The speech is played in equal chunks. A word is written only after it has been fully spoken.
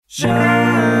Well,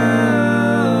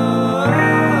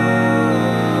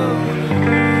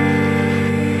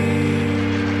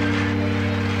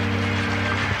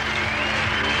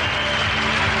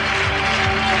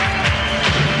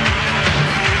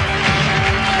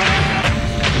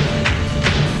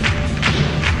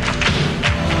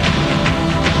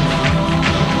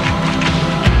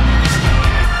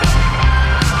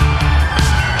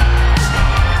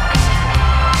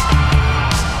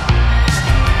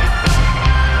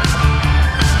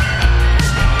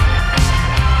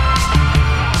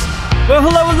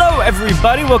 hello,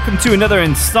 everybody. Welcome to another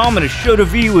installment of Show to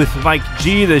V with Mike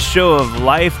G, the show of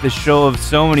life, the show of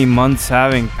so many months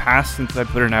having passed since I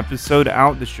put an episode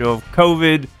out, the show of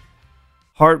COVID,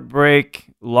 heartbreak,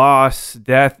 loss,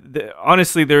 death.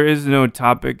 Honestly, there is no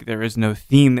topic, there is no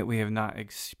theme that we have not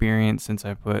experienced since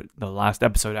I put the last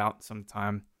episode out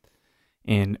sometime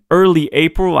in early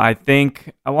April. I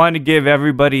think I wanted to give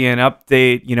everybody an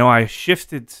update. You know, I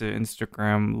shifted to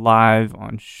Instagram Live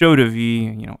on Show to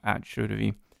V, at Show to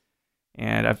V.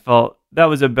 And I felt that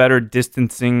was a better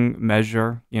distancing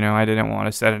measure. I didn't want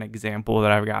to set an example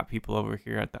that I've got people over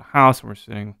here at the house and we're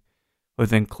sitting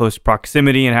within close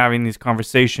proximity and having these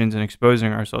conversations and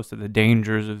exposing ourselves to the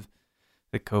dangers of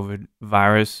the COVID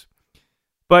virus.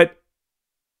 But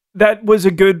that was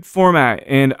a good format,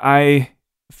 and I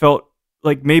felt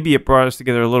like maybe it brought us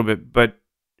together a little bit, but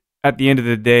at the end of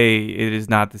the day, it is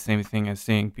not the same thing as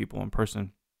seeing people in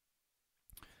person.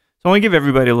 So I want to give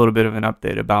everybody a little bit of an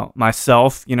update about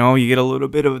myself. You get a little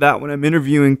bit of that when I'm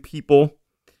interviewing people.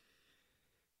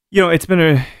 It's been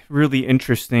a really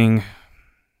interesting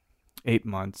 8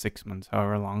 months, 6 months,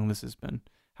 however long this has been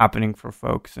happening for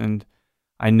folks. And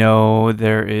I know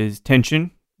there is tension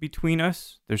between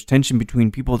us. There's tension between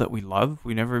people that we love.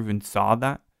 We never even saw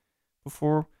that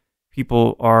before.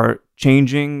 People are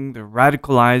changing, they're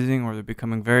radicalizing, or they're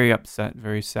becoming very upset,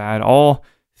 very sad. All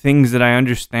things that I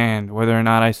understand. Whether or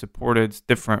not I support it, it's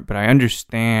different, but I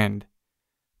understand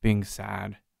being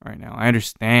sad right now. I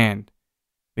understand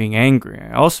being angry.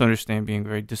 I also understand being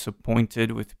very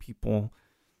disappointed with people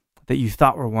that you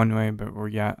thought were one way, but were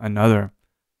yet another.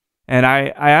 And I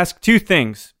ask two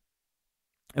things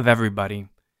of everybody.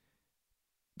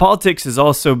 Politics has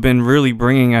also been really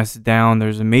bringing us down.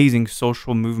 There's amazing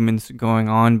social movements going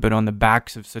on, but on the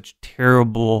backs of such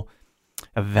terrible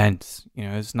events.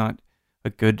 It's not a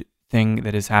good thing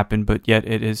that has happened, but yet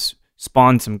it has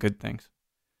spawned some good things.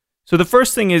 So the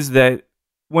first thing is that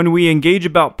when we engage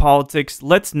about politics,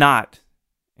 let's not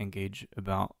engage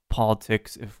about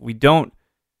politics if we don't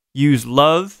use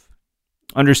love,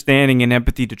 understanding, and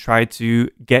empathy to try to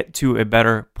get to a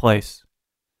better place.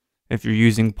 If you're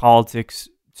using politics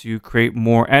to create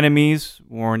more enemies,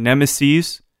 more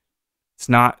nemesis, it's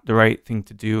not the right thing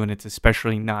to do, and it's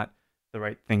especially not the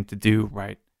right thing to do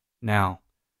right now.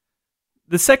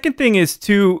 The second thing is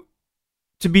to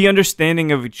be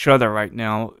understanding of each other right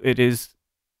now. It is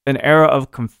an era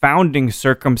of confounding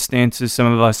circumstances.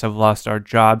 Some of us have lost our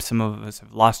jobs, some of us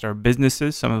have lost our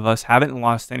businesses, some of us haven't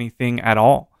lost anything at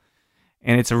all.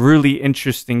 And it's a really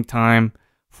interesting time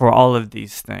for all of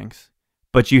these things.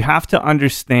 But you have to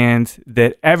understand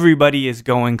that everybody is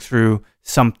going through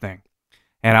something.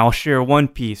 And I'll share one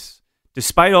piece.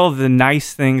 Despite all of the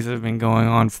nice things that have been going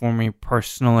on for me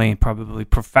personally, probably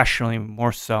professionally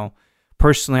more so,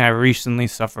 personally, I recently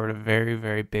suffered a very,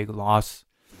 very big loss,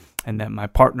 and that my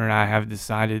partner and I have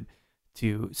decided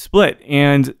to split.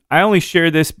 And I only share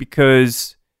this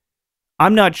because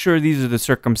I'm not sure these are the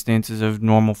circumstances of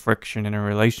normal friction in a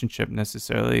relationship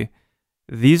necessarily.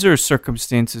 These are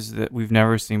circumstances that we've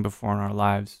never seen before in our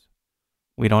lives.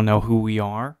 We don't know who we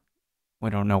are. We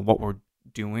don't know what we're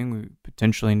doing. We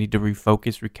potentially need to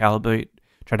refocus, recalibrate,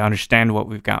 try to understand what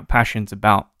we've got passions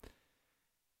about.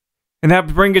 And that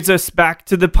brings us back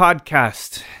to the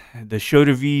podcast, the Show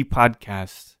to V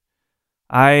podcast.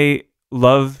 I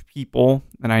love people,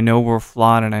 and I know we're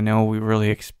flawed, and I know we're really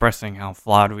expressing how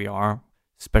flawed we are,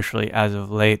 especially as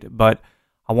of late, but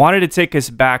I wanted to take us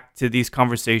back to these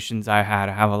conversations I had.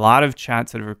 I have a lot of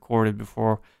chats that I recorded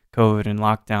before COVID and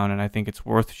lockdown, and I think it's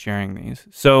worth sharing these.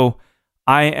 So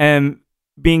I am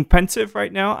being pensive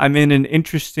right now. I'm in an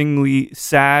interestingly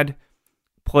sad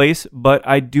place, but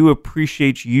I do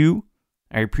appreciate you.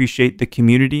 I appreciate the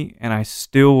community, and I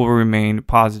still will remain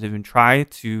positive and try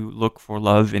to look for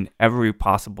love in every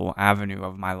possible avenue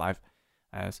of my life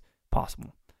as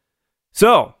possible.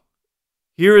 So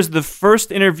here is the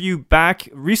first interview back.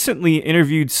 Recently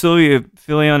interviewed Sylvia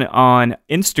Filion on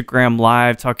Instagram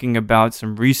Live, talking about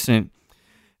some recent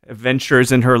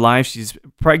adventures in her life. She's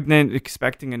pregnant,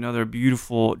 expecting another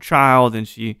beautiful child, and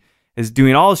she is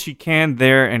doing all she can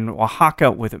there in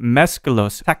Oaxaca with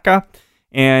Mezcaloteca.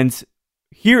 And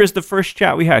here is the first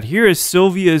chat we had. Here is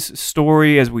Sylvia's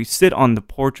story as we sit on the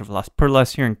porch of Las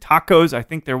Perlas hearing tacos. I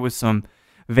think there was some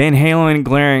Van Halen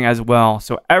glaring as well.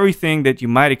 So everything that you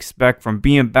might expect from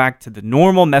being back to the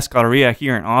normal mezcaleria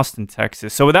here in Austin,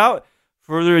 Texas. So without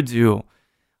further ado,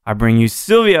 I bring you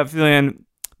Sylvia Filian,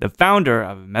 the founder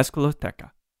of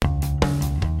Mezcaloteca.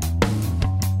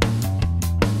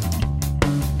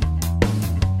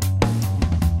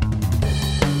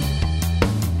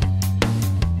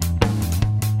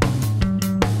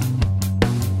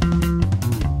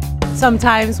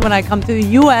 Sometimes when I come to the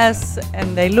U.S.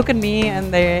 and they look at me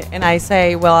and I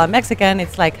say, well, I'm Mexican,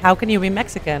 it's like, how can you be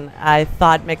Mexican? I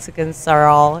thought Mexicans are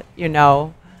all,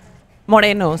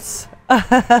 morenos.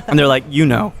 And they're like, you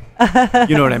know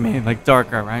what I mean, like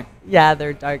darker, right? Yeah,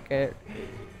 they're darker.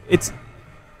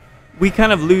 We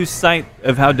kind of lose sight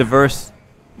of how diverse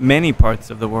many parts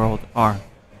of the world are.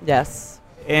 Yes.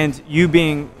 And you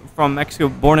being from Mexico,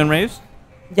 born and raised?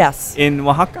 Yes. In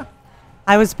Oaxaca?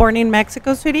 I was born in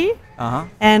Mexico City,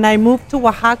 and I moved to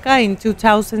Oaxaca in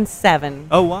 2007.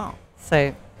 Oh, wow.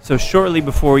 So shortly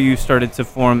before you started to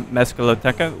form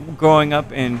Mezcaloteca, growing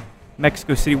up in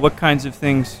Mexico City, what kinds of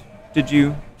things did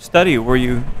you study? Were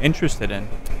you interested in?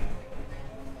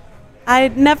 I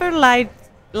never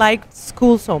liked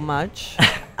school so much.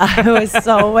 I was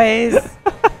always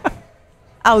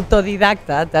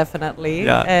autodidacta, definitely.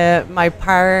 Yeah. My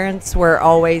parents were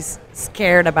always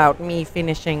scared about me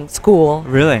finishing school.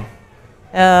 Really?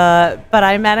 But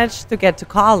I managed to get to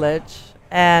college,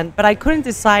 but I couldn't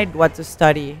decide what to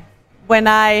study. When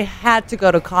I had to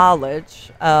go to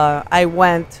college,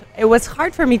 it was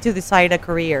hard for me to decide a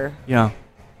career. Yeah.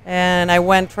 And I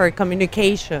went for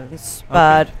communications, Okay.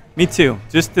 but... Me too.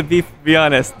 Just to be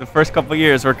honest, the first couple of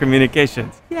years were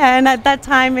communications. Yeah, and at that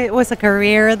time it was a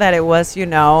career that it was,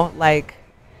 like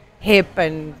hip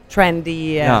and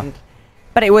trendy,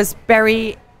 but it was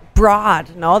very broad,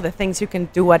 the things you can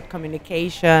do at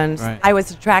communications. Right. I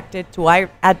was attracted to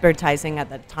advertising at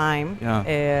that time.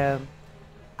 Yeah.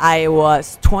 I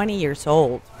was 20 years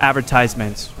old.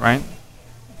 Advertisements, right?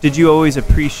 Did you always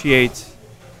appreciate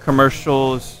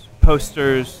commercials,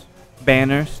 posters,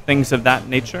 banners, things of that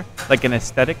nature, like an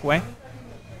aesthetic way?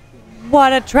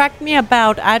 What attracted me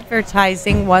about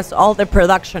advertising was all the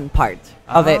production part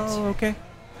of it. Oh, okay.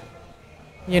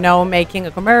 Making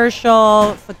a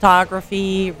commercial,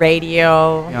 photography,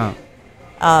 radio,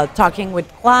 talking with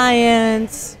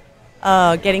clients,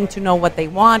 getting to know what they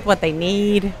want, what they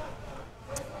need.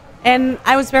 And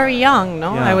I was very young,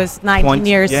 no? Yeah. I was 19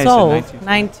 years old.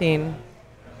 19.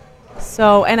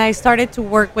 So, and I started to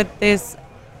work with these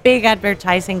big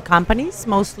advertising companies,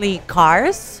 mostly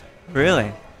cars.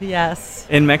 Really? Yes.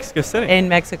 In Mexico City? In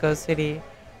Mexico City.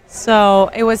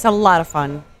 So it was a lot of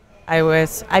fun.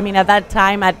 At that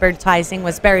time, advertising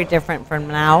was very different from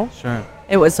now. Sure.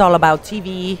 It was all about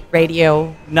TV,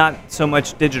 radio. Not so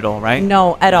much digital, right?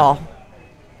 No, at all.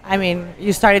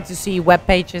 You started to see web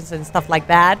pages and stuff like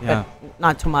that, but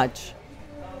not too much.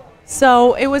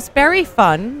 So it was very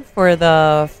fun for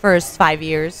the first 5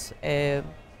 years. And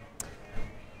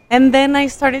then I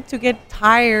started to get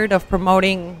tired of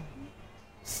promoting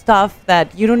stuff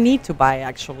that you don't need to buy,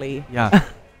 actually. Yeah.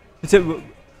 So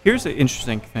here's an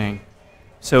interesting thing.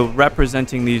 So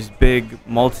representing these big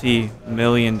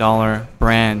multi-million-dollar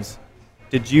brands,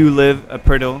 did you live a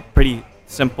pretty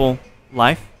simple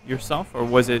life yourself, or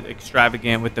was it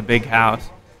extravagant with the big house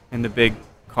and the big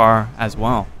car as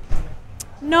well?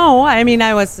 No,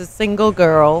 I was a single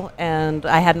girl, and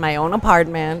I had my own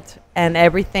apartment, and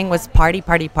everything was party.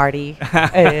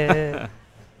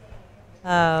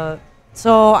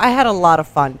 So I had a lot of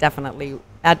fun, definitely.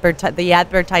 The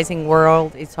advertising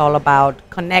world is all about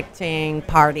connecting,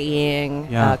 partying,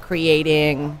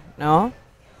 creating,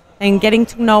 and getting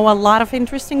to know a lot of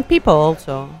interesting people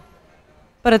also.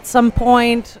 But at some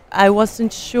point, I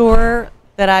wasn't sure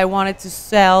that I wanted to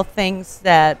sell things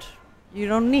that you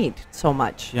don't need so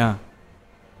much. Yeah.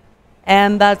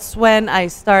 And that's when I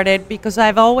started, because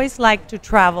I've always liked to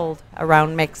travel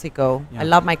around Mexico. Yeah. I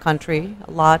love my country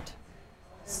a lot.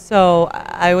 So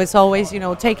I was always,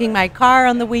 taking my car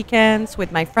on the weekends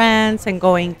with my friends and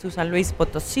going to San Luis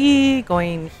Potosí,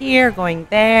 going here, going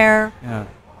there. Yeah.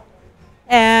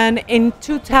 And in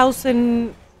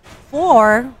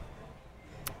 2004,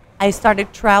 I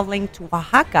started traveling to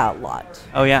Oaxaca a lot.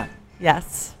 Oh, yeah.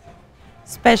 Yes.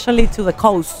 Especially to the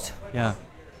coast. Yeah.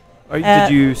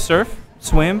 Did you surf,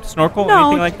 swim, snorkel,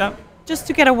 anything like that? Just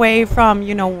to get away from,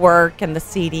 work and the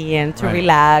city and to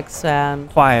relax.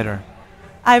 Quieter.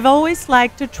 I've always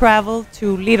liked to travel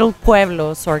to little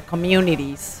pueblos or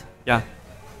communities. Yeah.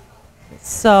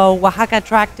 So Oaxaca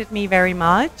attracted me very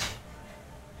much.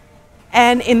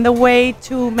 And in the way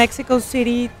to Mexico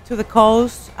City, to the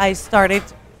coast, I started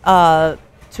to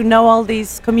know all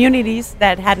these communities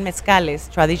that had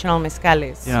mezcales, traditional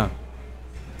mezcales. Yeah.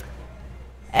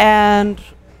 And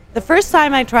the first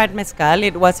time I tried mezcal,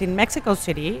 it was in Mexico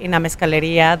City, in a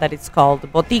mezcaleria that it's called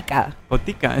Botica.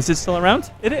 Botica. Is it still around?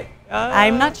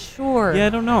 I'm not sure. Yeah, I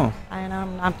don't know.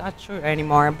 I'm not sure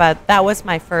anymore, but that was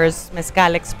my first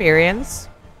mezcal experience.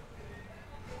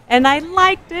 And I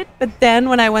liked it, but then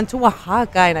when I went to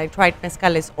Oaxaca and I tried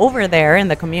mezcales over there in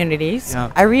the communities,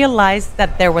 I realized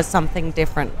that there was something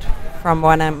different from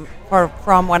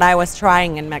what I was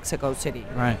trying in Mexico City.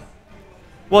 Right.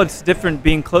 Well, it's different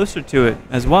being closer to it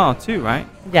as well, too, right?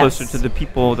 Yes. Closer to the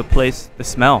people, the place, the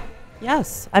smell.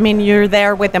 Yes. I mean, you're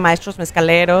there with the maestros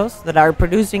mezcaleros that are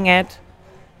producing it.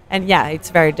 And yeah, it's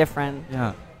very different.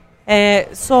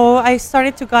 Yeah. So I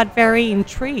started to get very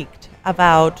intrigued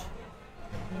about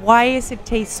why does it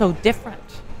taste so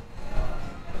different?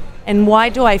 And why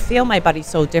do I feel my body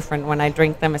so different when I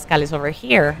drink the mezcales over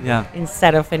here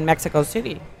instead of in Mexico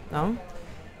City? No?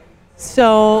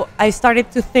 So I started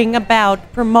to think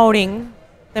about promoting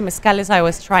the mezcales I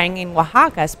was trying in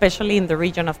Oaxaca, especially in the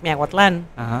region of Miahuatlan.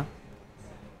 Uh-huh.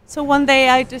 So one day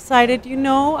I decided,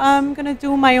 I'm going to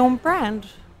do my own brand.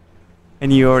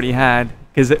 And you already had,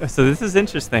 so this is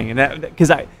interesting,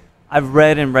 because I've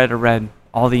read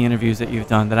all the interviews that you've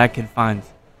done that I can find,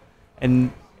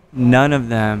 and none of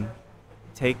them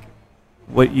take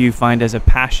what you find as a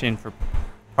passion for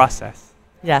process.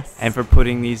 Yes. And for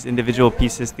putting these individual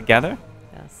pieces together.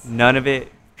 Yes. None of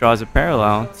it draws a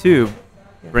parallel to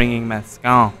bringing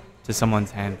mezcal to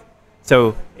someone's hand.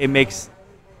 So it's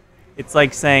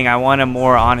like saying I want a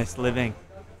more honest living.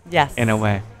 Yes. In a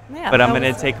way. Yeah, but I'm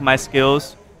going to take my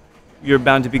skills. You're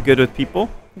bound to be good with people.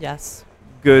 Yes.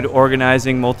 Good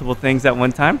organizing multiple things at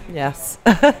one time. Yes.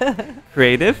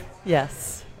 Creative.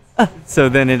 Yes. So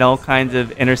then it all kinds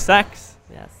of intersects.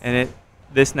 Yes. And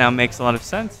this now makes a lot of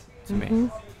sense to me.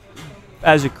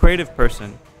 As a creative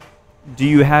person, do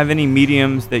you have any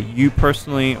mediums that you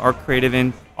personally are creative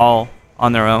in all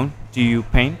on their own? Do you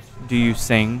paint? Do you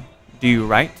sing? Do you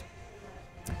write?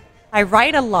 I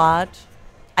write a lot.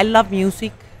 I love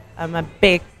music. I'm a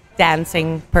big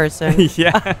dancing person.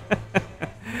 Yeah.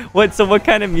 What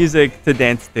kind of music to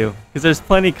dance to? Because there's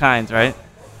plenty kinds, right?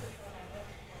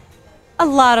 A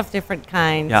lot of different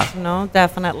kinds,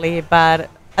 definitely. But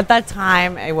at that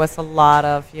time, it was a lot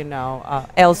of,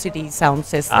 LCD sound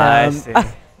system. I see.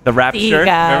 The Rapture.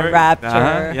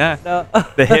 Rapture. Yeah. No.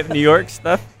 The hip New York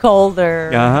stuff. Colder.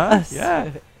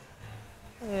 Yeah.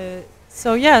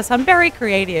 So yes, I'm very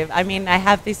creative. I mean, I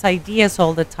have these ideas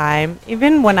all the time.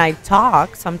 Even when I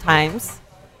talk, sometimes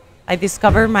I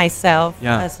discover myself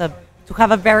to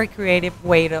have a very creative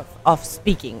way of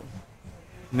speaking.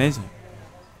 Amazing.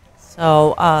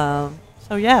 So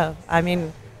yeah, I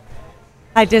mean,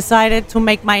 I decided to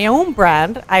make my own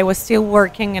brand. I was still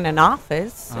working in an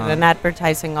office, in an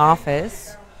advertising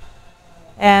office.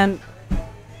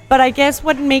 But I guess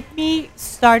what made me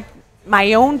start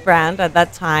my own brand at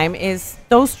that time is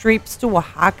those trips to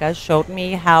Oaxaca showed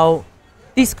me how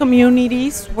these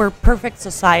communities were perfect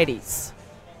societies.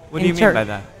 What do you mean by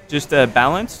that? Just a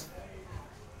balance?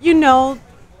 You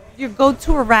go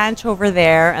to a ranch over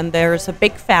there and there's a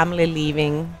big family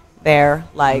living there,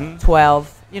 like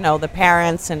 12, the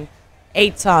parents and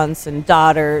 8 sons and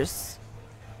daughters.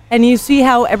 And you see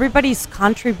how everybody's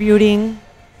contributing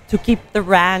to keep the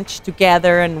ranch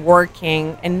together and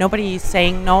working, and nobody is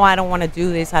saying, no, I don't want to do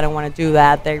this, I don't want to do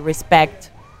that. They respect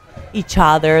each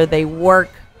other. They work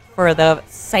for the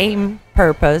same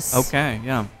purpose. Okay,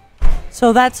 yeah.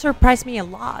 So that surprised me a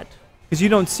lot. Because you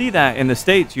don't see that in the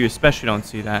States. You especially don't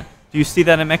see that. Do you see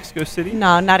that in Mexico City?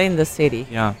 No, not in the city.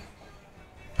 Yeah.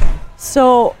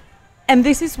 So, and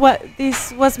this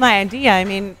was my idea. I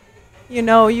mean,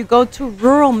 you go to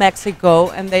rural Mexico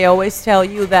and they always tell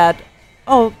you that,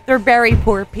 oh, they're very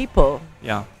poor people.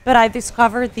 Yeah. But I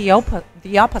discovered the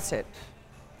opposite.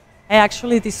 I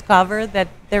actually discovered that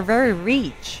they're very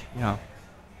rich. Yeah.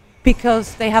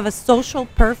 Because they have a social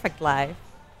perfect life.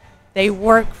 They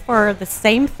work for the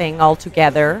same thing all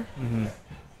together. Mm-hmm.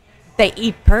 They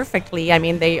eat perfectly. I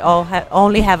mean, they all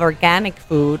only have organic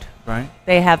food. Right.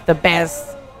 They have the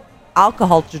best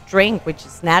alcohol to drink, which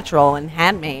is natural and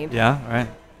handmade. Yeah, right.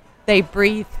 They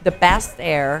breathe the best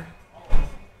air.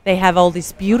 They have all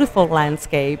these beautiful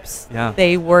landscapes. Yeah.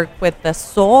 They work with the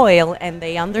soil and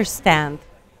they understand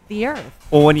the earth.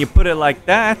 Well, when you put it like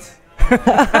that,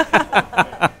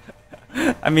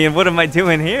 I mean, what am I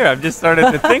doing here? I've just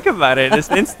started to think about it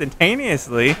just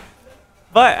instantaneously.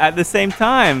 But at the same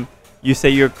time, you say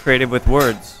you're creative with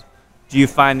words. Do you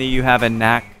find that you have a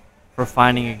knack for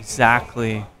finding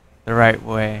exactly the right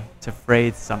way to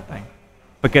phrase something.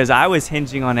 Because I was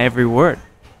hinging on every word.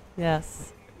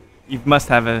 Yes. You must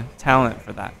have a talent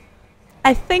for that.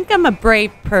 I think I'm a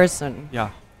brave person. Yeah.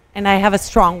 And I have a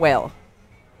strong will.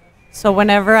 So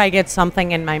whenever I get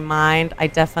something in my mind, I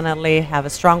definitely have a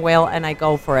strong will and I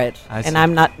go for it. And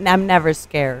I'm never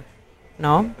scared.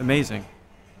 No? Amazing.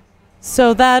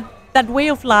 So that way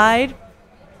of life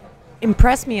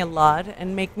impressed me a lot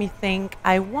and make me think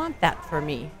I want that for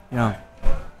me. Yeah.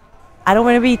 I don't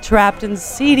want to be trapped in the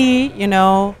city,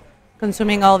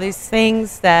 consuming all these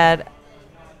things that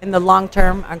in the long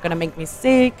term are going to make me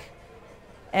sick.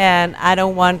 And I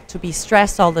don't want to be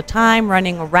stressed all the time,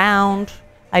 running around.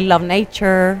 I love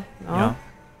nature. Yeah.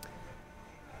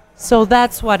 So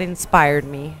that's what inspired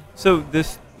me. So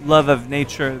this love of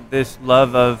nature, this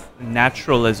love of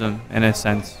naturalism, in a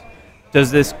sense,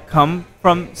 does this come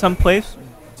from someplace?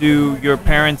 Do your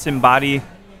parents embody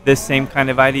this same kind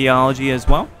of ideology as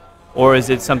well? Or is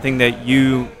it something that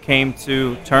you came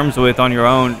to terms with on your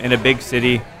own in a big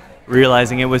city,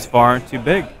 realizing it was far too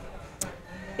big?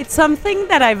 It's something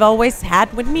that I've always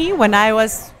had with me when I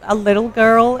was a little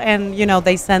girl and,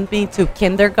 they sent me to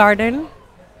kindergarten.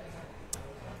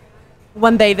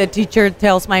 One day the teacher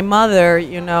tells my mother,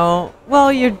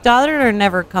 well, your daughter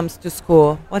never comes to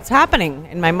school. What's happening?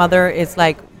 And my mother is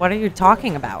like, what are you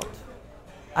talking about?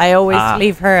 I always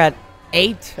leave her at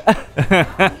 8.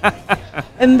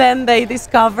 And then they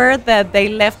discovered that they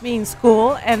left me in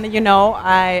school and,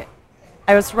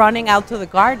 I was running out to the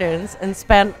gardens and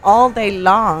spent all day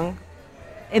long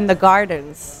in the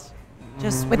gardens,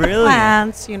 just with the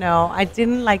plants, I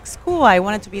didn't like school. I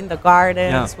wanted to be in the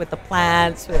gardens with the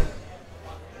plants. With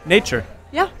nature.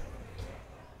 Yeah.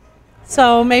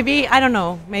 So maybe, I don't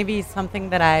know, maybe it's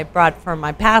something that I brought from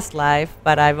my past life,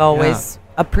 but I've always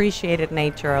appreciated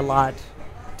nature a lot.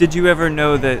 Did you ever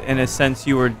know that, in a sense,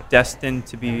 you were destined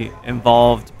to be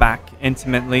involved back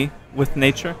intimately with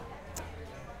nature?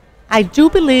 I do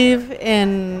believe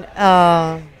in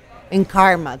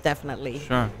karma, definitely.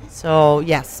 Sure. So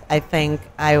yes, I think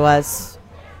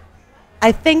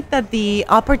that the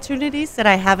opportunities that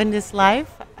I have in this life,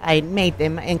 I made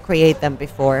them and create them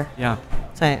before. Yeah.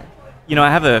 So, I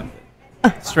have a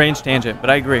strange tangent, but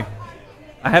I agree.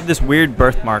 I have this weird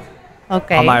birthmark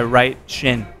on my right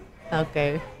shin.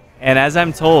 Okay. And as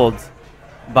I'm told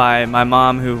by my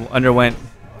mom, who underwent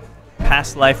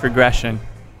past life regression,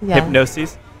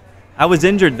 hypnosis, I was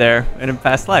injured there in a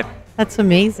past life. That's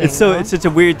amazing. It's such a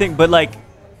weird thing, but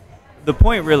the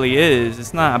point really is,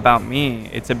 it's not about me.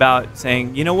 It's about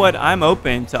saying, you know what, I'm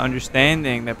open to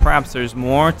understanding that perhaps there's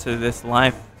more to this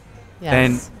life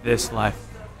than this life,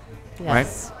 right?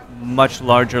 Much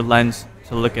larger lens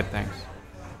to look at things.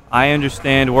 I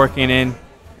understand working in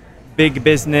big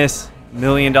business, $1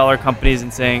 million companies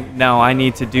and saying, no, I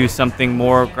need to do something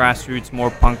more grassroots,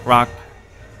 more punk rock.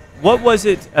 What was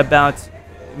it about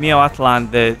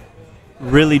Miahuatlan that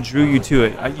really drew you to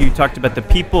it? You talked about the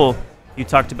people, you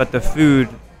talked about the food,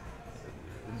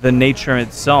 the nature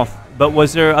itself, but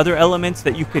was there other elements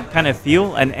that you could kind of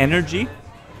feel, an energy?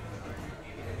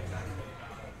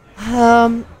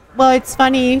 Well, it's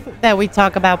funny that we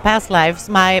talk about past lives.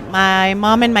 My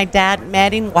mom and my dad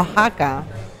met in Oaxaca.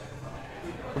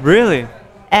 Really?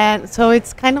 And so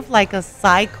it's kind of like a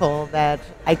cycle that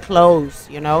I close,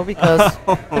 because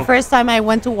the first time I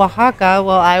went to Oaxaca,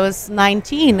 well, I was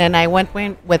 19 and I went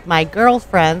with my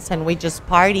girlfriends and we just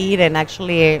partied and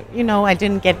actually, I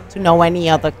didn't get to know any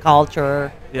other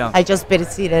culture. Yeah. I just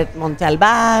visited Monte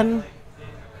Alban,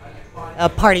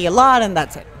 party a lot, and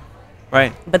that's it.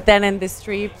 Right. But then in these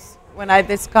trips, when I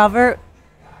discovered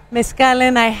mezcal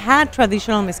and I had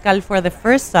traditional mezcal for the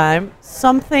first time,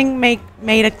 something made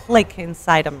a click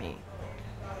inside of me.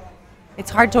 It's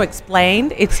hard to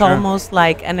explain. It's almost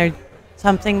like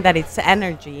something that it's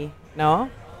energy, no?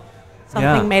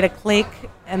 Something made a click,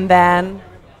 and then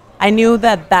I knew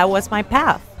that was my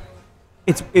path.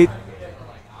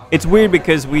 It's weird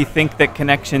because we think that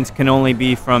connections can only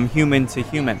be from human to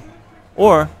human,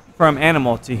 or from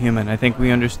animal to human. I think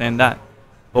we understand that.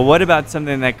 But what about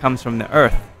something that comes from the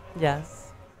earth?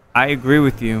 Yes. I agree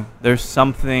with you. There's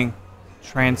something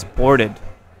transported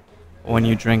when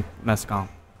you drink mezcal.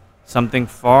 Something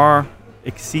far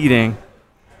exceeding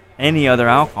any other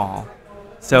alcohol.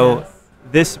 So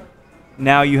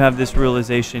now you have this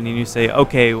realization and you say,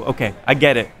 okay, I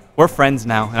get it. We're friends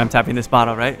now. And I'm tapping this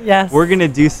bottle, right? Yes. We're going to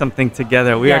do something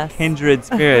together. We are kindred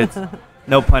spirits.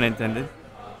 No pun intended.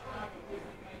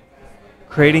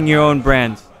 Creating your own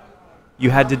brand. You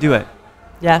had to do it.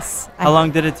 Yes. How long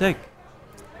did it take?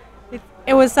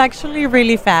 It was actually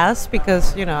really fast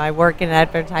because, I work in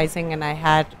advertising and I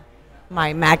had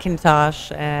my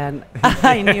Macintosh, and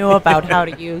I knew about how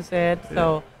to use it.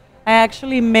 So I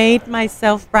actually made my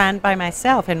self-brand by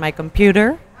myself in my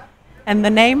computer, and the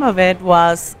name of it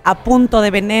was A Punto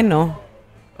de Veneno.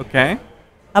 Okay.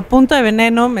 A Punto de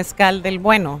Veneno, Mezcal del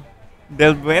Bueno.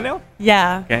 Del Bueno?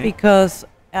 Yeah, Okay. because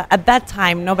at that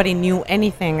time nobody knew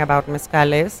anything about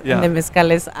mezcales. Yeah. And the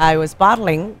mezcales I was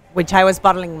bottling, which I was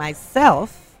bottling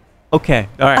myself. Okay.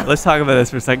 All right. Let's talk about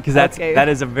this for a second, because Okay. that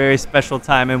is a very special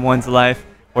time in one's life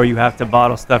where you have to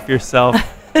bottle stuff yourself.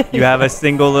 You have a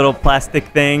single little plastic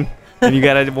thing, and you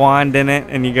got a wand in it,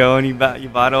 and you go and you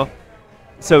bottle.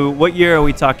 So, what year are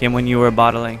we talking when you were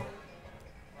bottling?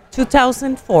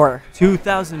 2004.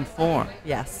 2004.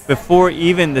 Yes. Before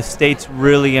even the states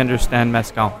really understand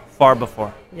mezcal. Far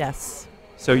before. Yes.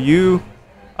 So you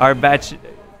are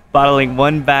bottling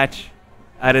one batch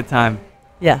at a time.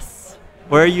 Yes.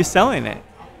 Where are you selling it?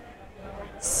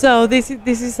 So this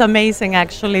is amazing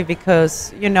actually,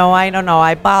 because I don't know,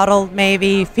 I bottled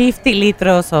maybe 50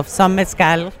 litros of some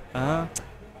mezcal, Uh-huh.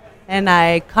 and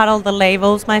I cut all the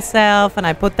labels myself and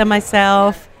I put them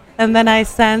myself, and then I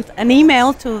sent an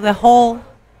email to the whole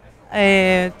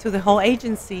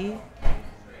agency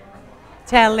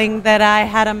telling that I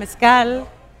had a mezcal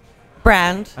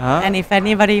brand, Uh-huh. and if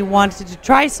anybody wanted to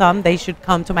try some, they should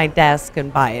come to my desk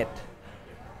and buy it.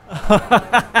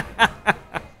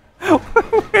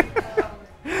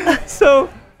 So,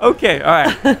 okay, all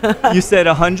right. You said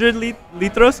 100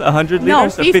 litros? 100 No,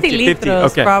 liters? Or 50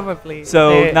 litros Okay. probably.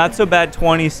 So, not so bad,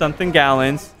 20-something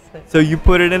gallons. So, you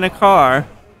put it in a car.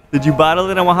 Did you bottle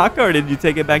it in Oaxaca, or did you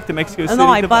take it back to Mexico City? No,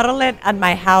 I bottled it at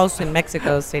my house in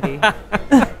Mexico City.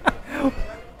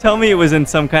 Tell me it was in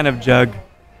some kind of jug.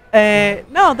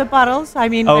 No, the bottles. I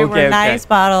mean, Oh, they okay, were nice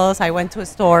bottles. I went to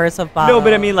stores of bottles. No,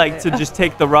 but I mean, like, to just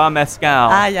take the raw mezcal,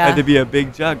 yeah. had to be a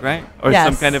big jug, right? Or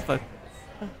some Yes. kind of.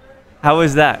 How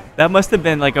was that? That must have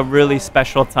been like a really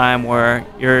special time where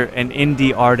you're an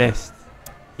indie artist,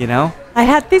 you know? I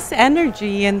had this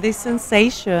energy and this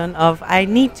sensation of, I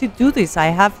need to do this. I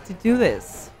have to do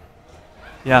this.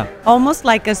 Yeah. Almost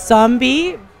like a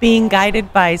zombie being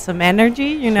guided by some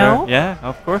energy, you know? Sure. Yeah,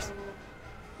 of course.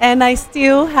 And I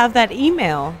still have that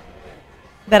email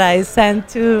that I sent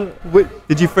to.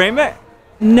 Did you frame it?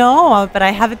 No, but I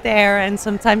have it there, and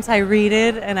sometimes I read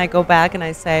it and I go back and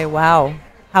I say, wow,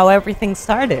 how everything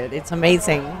started. It's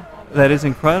amazing. That is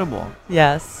incredible.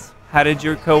 Yes. How did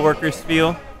your coworkers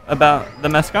feel about the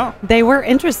mezcal? They were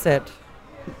interested.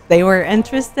 They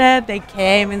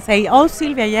came and say, oh,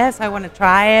 Silvia, yes, I want to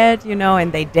try it,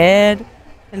 and they did.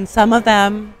 And some of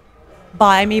them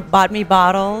bought me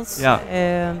bottles.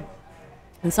 Yeah.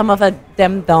 And some of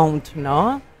them don't,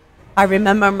 I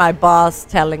remember my boss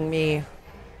telling me,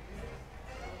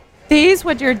 this,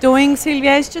 what you're doing,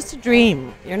 Silvia, is just a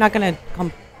dream. You're not gonna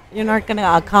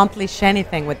accomplish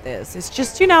anything with this. It's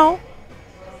just, A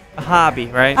hobby,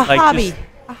 right? A hobby. Just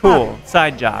A cool. hobby.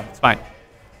 Side job. It's fine.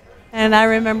 And I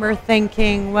remember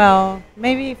thinking, well,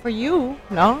 maybe for you,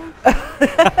 no?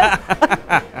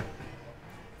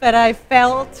 But I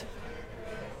felt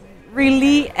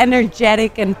really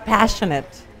energetic and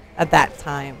passionate at that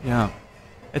time. Yeah.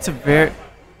 It's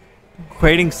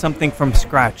creating something from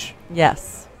scratch.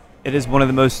 Yes. It is one of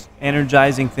the most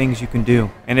energizing things you can do.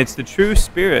 And it's the true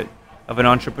spirit of an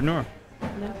entrepreneur.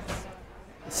 Yes.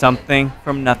 Something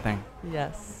from nothing.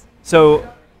 Yes. So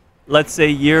let's say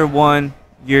year 1,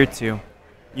 year 2,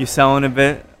 you selling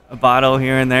a bottle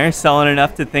here and there, selling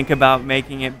enough to think about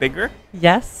making it bigger?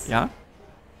 Yes. Yeah.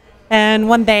 And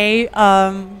one day,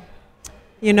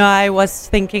 I was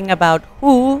thinking about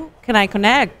who can I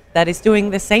connect that is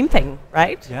doing the same thing,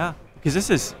 right? Yeah. Because this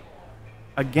is,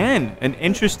 again, an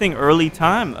interesting early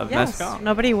time of Yes. mezcal.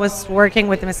 Nobody was working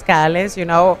with mezcales,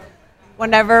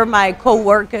 Whenever my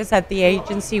co-workers at the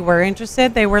agency were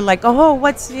interested, they were like, oh,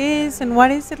 what's this? And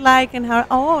what is it like? And how,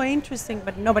 oh, interesting.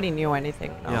 But nobody knew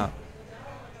anything. No? Yeah.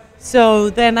 So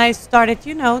then I started,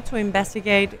 to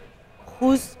investigate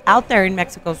who's out there in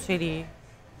Mexico City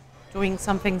doing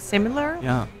something similar.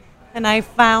 Yeah. And I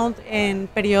found in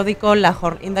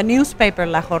in the newspaper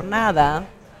La Jornada,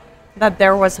 that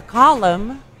there was a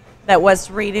column that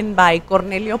was written by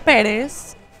Cornelio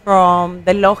Perez from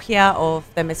the Logia of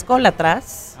the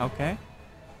Mezcolatras. Okay.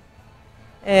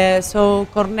 So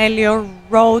Cornelio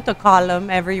wrote a column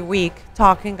every week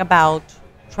talking about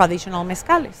traditional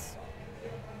mezcales.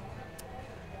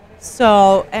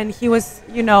 So, and he was,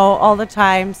 all the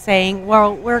time saying,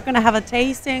 well, we're going to have a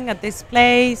tasting at this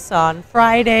place on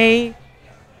Friday.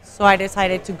 So I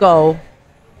decided to go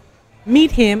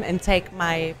meet him and take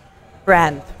my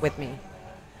brand with me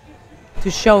to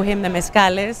show him the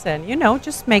mezcales and,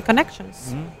 just make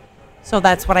connections. Mm-hmm. So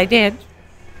that's what I did.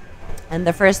 And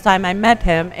the first time I met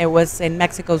him, it was in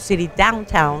Mexico City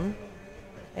downtown,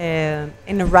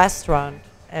 in a restaurant.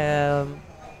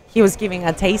 He was giving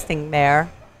a tasting there,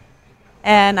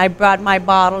 and I brought my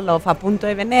bottle of A Punto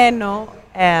de Veneno,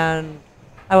 and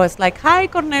I was like, "Hi,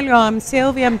 Cornelio, I'm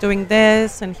Sylvia, I'm doing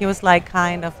this," and he was like,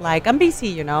 kind of like, "I'm busy,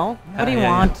 you know. What do you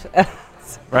want?"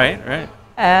 Right.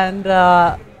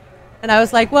 And I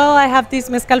was like, "Well, I have this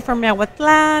mezcal from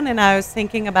Miahuatlán," and I was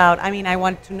thinking about, I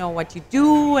want to know what you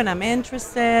do, and I'm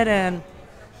interested. And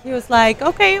he was like,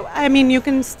 "Okay, you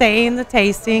can stay in the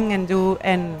tasting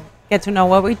and get to know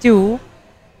what we do.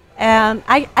 And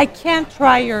I can't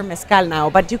try your mezcal now,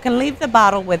 but you can leave the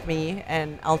bottle with me,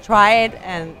 and I'll try it,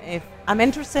 and if I'm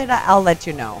interested, I'll let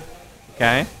you know."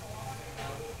 Okay.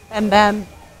 And then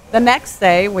the next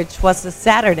day, which was a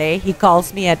Saturday, he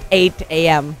calls me at 8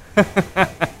 a.m.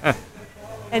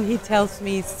 And he tells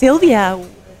me, "Sylvia,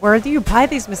 where do you buy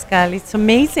this mezcal? It's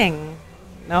amazing."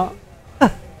 No?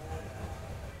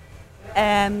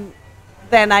 And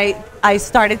then I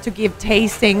started to give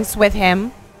tastings with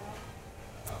him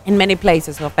in many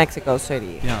places of Mexico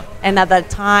City. Yeah. And at that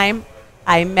time,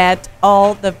 I met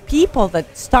all the people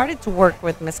that started to work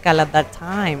with mezcal at that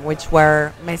time, which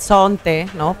were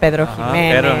Mesonte, no? Pedro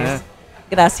Jimenez,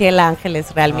 Graciela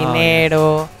Ángeles Real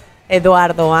Minero,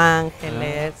 Eduardo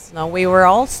Ángeles. No, we were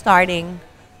all starting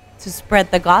to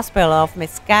spread the gospel of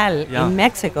mezcal in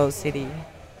Mexico City.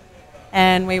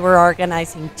 And we were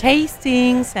organizing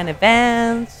tastings and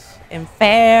events and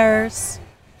fairs.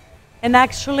 And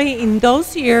actually, in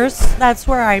those years, that's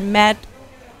where I met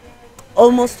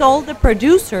almost all the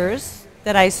producers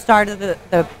that I started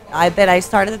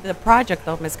the project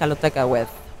of Mezcaloteca with.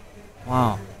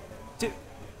 Wow.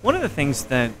 One of the things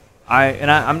that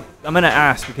I'm going to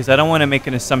ask, because I don't want to make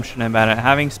an assumption about it.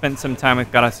 Having spent some time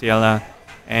with Graciela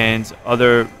and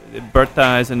other,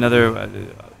 Berta is another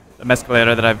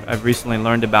mezcalera that I've recently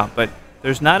learned about, but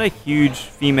there's not a huge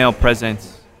female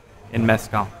presence in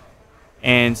mezcal.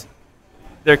 And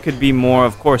there could be more,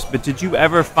 of course, but did you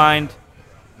ever find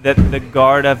that the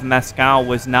guard of mezcal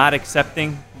was not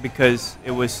accepting because it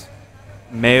was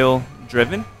male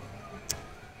driven?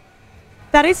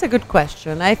 That is a good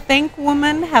question. I think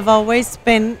women have always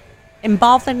been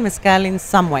involved in mezcal in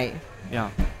some way. Yeah.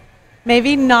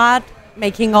 Maybe not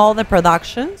making all the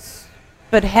productions,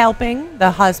 but helping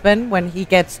the husband when he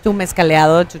gets too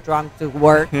mezcaleado, too drunk to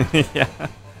work. Yeah.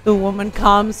 The woman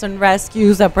comes and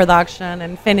rescues the production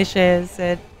and finishes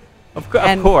it. Of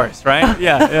course, right?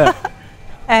 Yeah.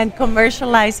 And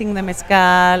commercializing the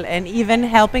mezcal, and even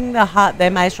helping the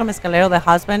maestro mezcalero, the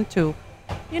husband, to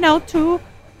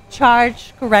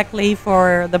charge correctly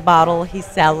for the bottle he's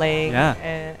selling. Yeah.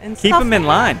 And keep him in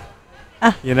line.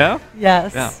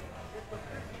 Yes. Yeah.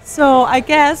 So I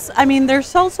guess,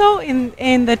 there's also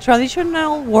in the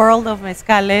traditional world of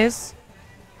mezcales,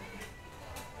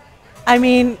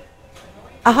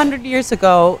 100 years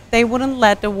ago, they wouldn't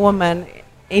let a woman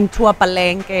into a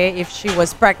palenque if she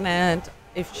was pregnant,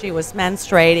 if she was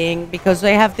menstruating, because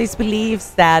they have these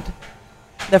beliefs that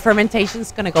the fermentation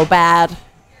is going to go bad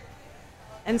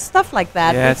and stuff like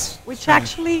that. Yeah, which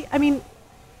actually,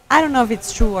 I don't know if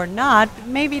it's true or not, but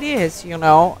maybe it is,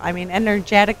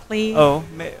 energetically. All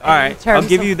right. I'll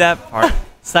give you that part.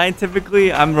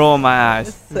 Scientifically, I'm rolling my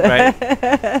eyes,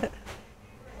 right?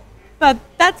 But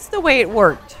that's the way it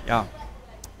worked. Yeah.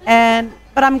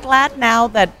 But I'm glad now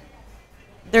that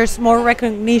there's more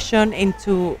recognition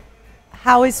into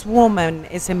how this woman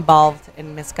is involved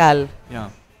in mezcal. Yeah.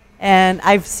 And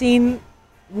I've seen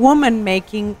women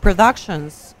making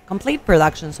complete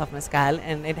productions of mezcal,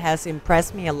 and it has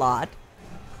impressed me a lot.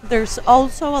 There's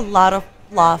also a lot of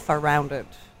fluff around it.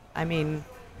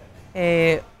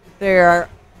 There are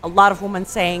a lot of women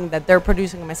saying that they're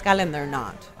producing a mezcal and they're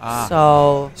not.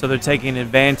 So they're taking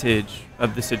advantage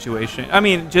of the situation.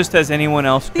 Just as anyone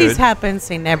else could. This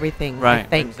happens in everything, right, I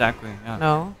think. Exactly. Yeah.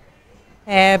 No?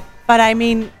 But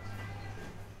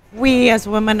we as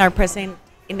women are present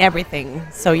in everything.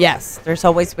 So yes, there's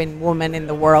always been women in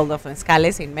the world of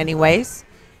mezcales in many ways.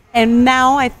 And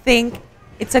now I think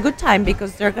it's a good time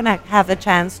because they're going to have the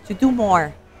chance to do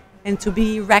more and to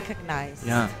be recognized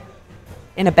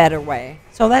in a better way.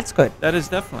 So that's good. That is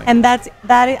definitely. And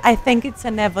I think it's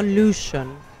an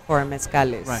evolution for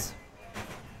mezcales. Right.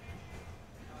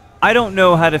 I don't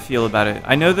know how to feel about it.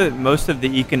 I know that most of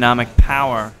the economic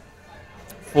power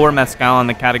for mezcal in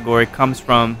the category comes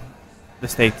from the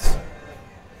States.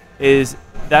 Is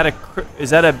that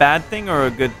a bad thing or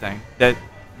a good thing that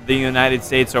the United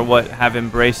States are what have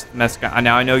embraced mezcal?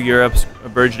 Now I know Europe's a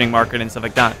burgeoning market and stuff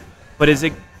like that, but is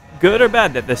it good or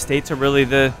bad that the States are really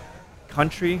the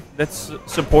country that's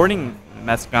supporting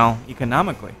mezcal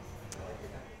economically?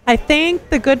 I think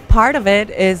the good part of it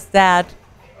is that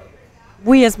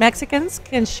we as Mexicans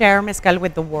can share mezcal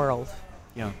with the world.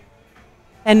 Yeah.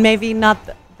 And maybe not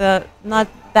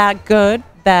that good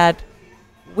that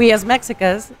we as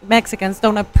Mexicans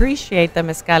don't appreciate the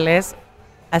mezcales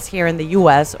as here in the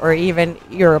US or even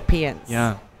Europeans.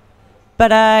 Yeah.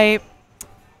 But I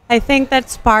think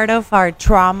that's part of our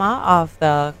trauma of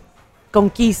the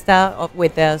conquista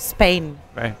with Spain.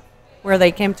 Right. Where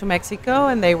they came to Mexico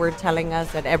and they were telling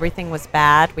us that everything was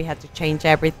bad. We had to change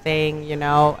everything,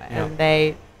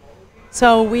 and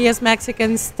so we as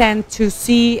Mexicans tend to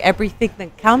see everything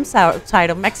that comes outside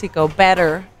of Mexico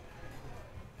better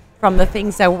from the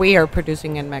things that we are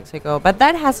producing in Mexico. But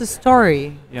that has a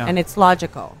story, and it's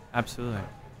logical. Absolutely.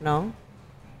 No?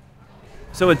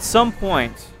 So at some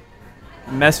point,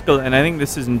 Mezcal, and I think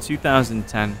this is in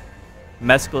 2010,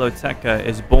 Mezcaloteca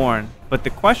is born. But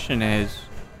the question is,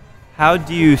 how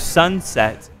do you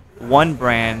sunset one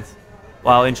brand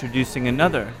while introducing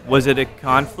another? Was it a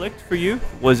conflict for you?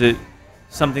 Was it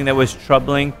something that was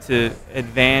troubling to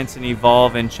advance and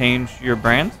evolve and change your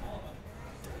brand?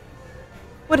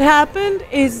 What happened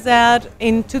is that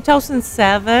in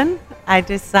 2007, I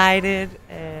decided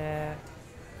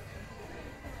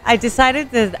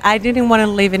that I didn't want to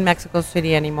live in Mexico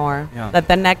City anymore. Yeah. That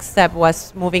the next step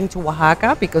was moving to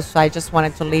Oaxaca because I just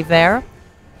wanted to live there.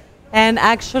 And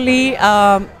actually,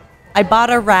 I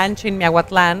bought a ranch in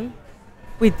Miahuatlan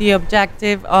with the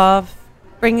objective of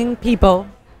bringing people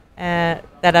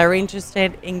that are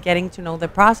interested in getting to know the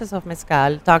process of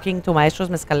mezcal, talking to maestros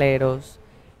mezcaleros,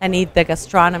 and eat the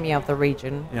gastronomy of the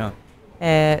region. Yeah.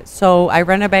 So I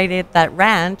renovated that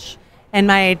ranch, and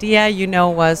my idea,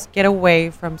 was get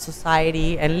away from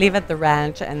society and live at the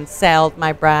ranch and sell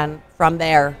my brand from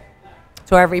there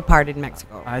to every part in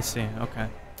Mexico. I see. Okay.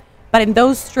 But in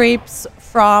those trips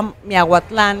from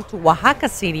Miahuatlan to Oaxaca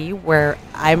City, where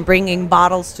I'm bringing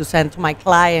bottles to send to my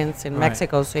clients in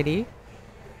Mexico City,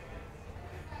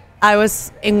 I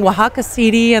was in Oaxaca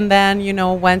City and then,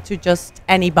 went to just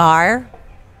any bar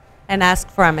and asked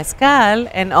for a mezcal,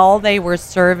 and all they were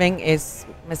serving is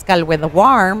mezcal with a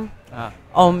worm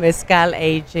or mezcal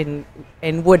aged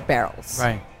in wood barrels.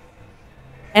 Right.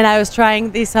 And I was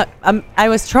trying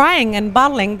and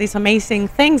bottling these amazing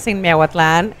things in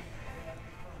Miahuatlan.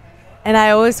 And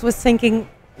I always was thinking,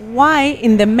 why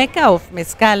in the mecca of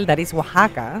mezcal, that is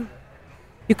Oaxaca,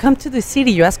 you come to the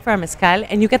city, you ask for a mezcal,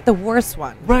 and you get the worst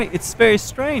one. Right. It's very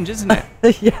strange, isn't it?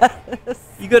 Yes.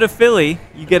 You go to Philly,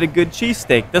 you get a good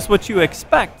cheesesteak. That's what you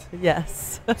expect.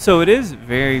 Yes. So it is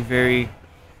very, very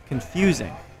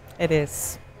confusing. It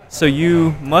is. So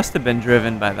you must have been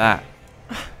driven by that.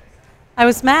 I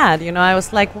was mad, I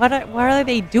was like, why are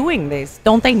they doing this?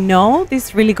 Don't they know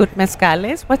these really good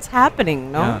mezcales? What's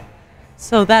happening, no? Yeah.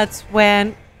 So that's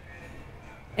when,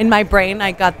 in my brain,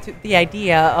 I got to the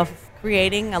idea of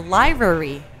creating a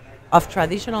library of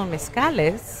traditional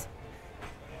mezcales,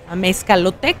 a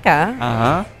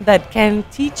mezcaloteca, that can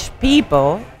teach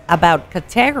people about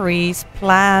categories,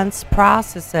 plants,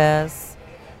 processes,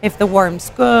 if the worm's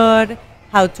good,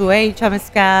 how to age a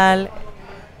mezcal.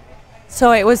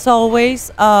 So it was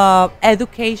always an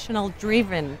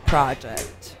educational-driven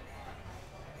project.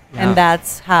 Yeah. And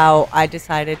that's how I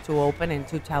decided to open in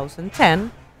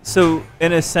 2010. So,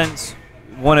 in a sense,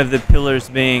 one of the pillars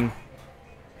being,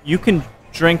 you can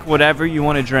drink whatever you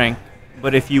want to drink,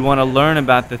 but if you want to learn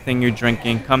about the thing you're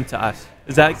drinking, come to us.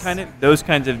 Is that those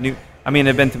kinds of new... I mean,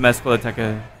 I've been to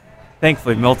Mezcaloteca,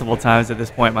 thankfully, multiple times at this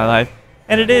point in my life,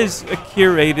 and it is a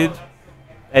curated,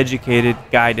 educated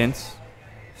guidance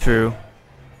through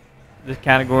the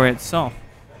category itself.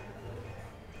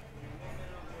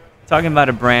 Talking about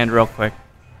a brand real quick.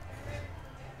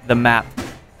 The map.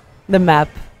 The map.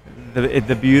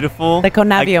 The beautiful... The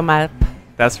Conavio map.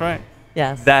 That's right.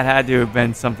 Yes. That had to have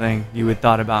been something you had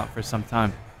thought about for some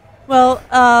time. Well,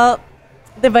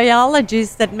 the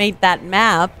biologist that made that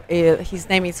map, his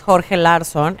name is Jorge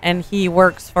Larson, and he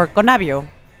works for Conavio.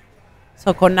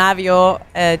 So Conavio,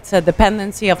 it's a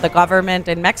dependency of the government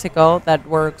in Mexico that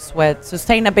works with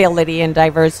sustainability and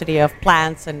diversity of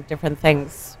plants and different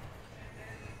things.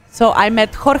 So I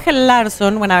met Jorge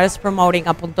Larson when I was promoting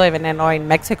A Punto de Veneno in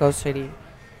Mexico City.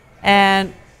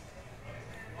 And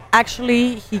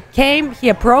actually, he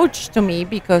approached to me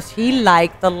because he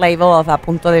liked the label of A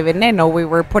Punto de Veneno. We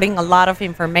were putting a lot of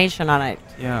information on it.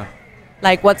 Yeah.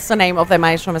 Like, what's the name of the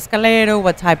maestro mezcalero,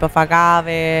 what type of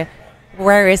agave,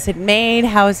 where is it made,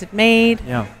 how is it made.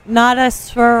 Yeah. Not as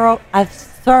thorough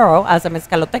as a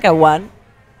Mezcaloteca one,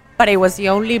 but it was the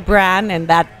only brand in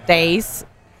that days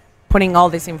putting all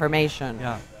this information.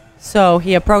 Yeah. So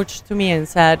he approached to me and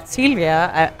said,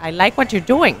 Silvia, I like what you're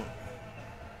doing.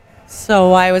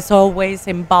 So I was always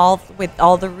involved with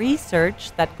all the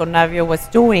research that Conavio was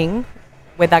doing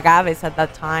with agaves at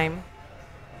that time.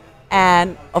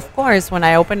 And of course, when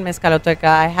I opened Mezcaloteca,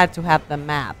 I had to have the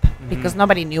map because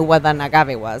nobody knew what an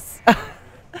agave was.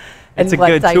 It's and a what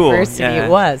good tool. diversity Yeah. it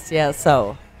was. Yeah,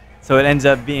 so it ends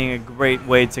up being a great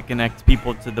way to connect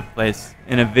people to the place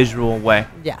in a visual way.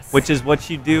 yes. Which is what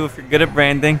you do if you're good at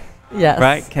branding, yes.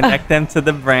 right? Connect them to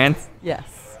the brand. Yes.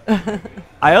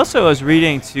 I also was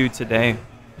reading too today.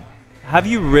 Have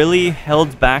you really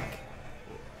held back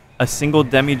a single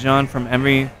demijohn from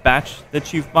every batch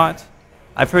that you've bought?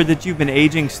 I've heard that you've been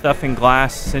aging stuff in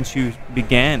glass since you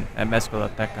began at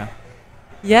Mezcaloteca.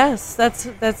 Yes, that's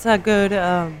a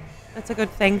good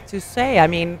thing to say. I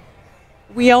mean,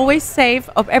 we always save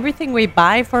of everything we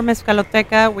buy for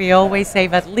Mezcaloteca. We always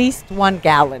save at least 1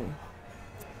 gallon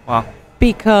Wow.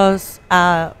 because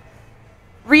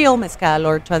real mezcal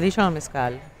or traditional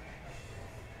mezcal,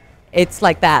 it's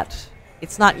like that.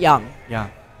 It's not young, Yeah.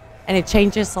 and it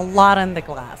changes a lot in the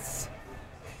glass.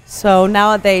 So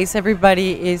nowadays,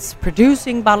 everybody is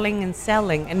producing, bottling, and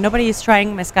selling, and nobody is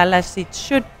trying mezcal as it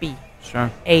should be Sure.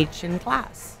 aged in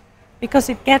glass because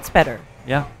it gets better.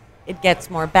 Yeah. It gets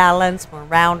more balanced, more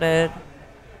rounded.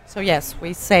 So yes,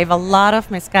 we save a lot of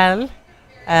mezcal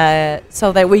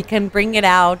so that we can bring it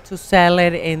out to sell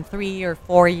it in 3 or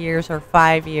 4 years or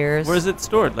 5 years. Where is it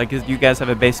stored? Like, do you guys have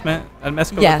a basement at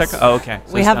Mezcaloteca? Yes. Oh, okay.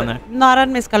 So We it's have down there. not at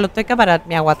Mezcaloteca, but at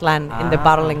Miahuatlan in the Ah.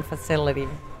 bottling facility.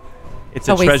 It's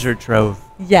so a we- treasure trove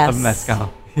Yes. of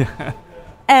mezcal. Yeah.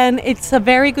 And it's a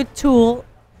very good tool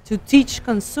to teach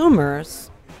consumers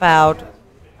about,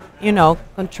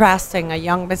 contrasting a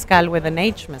young mezcal with an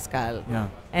aged mezcal. Yeah.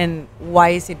 And why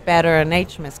is it better an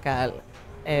aged mezcal?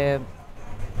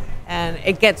 And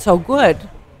it gets so good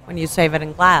when you save it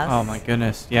in glass. Oh my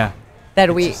goodness. Yeah. That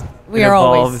It we just- we it are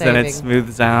always evolves and it saving.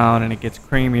 smooths out and it gets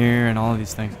creamier and all of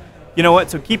these things. You know what?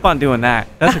 So keep on doing that.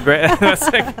 That's a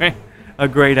great a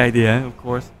great idea, of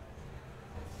course.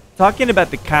 Talking about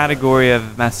the category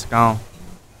of mezcal,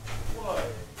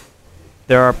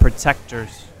 there are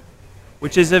protectors,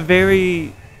 which is a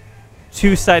very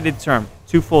two-sided term,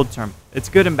 twofold term. It's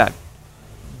good and bad.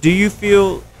 Do you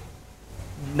feel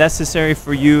necessary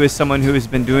for you as someone who has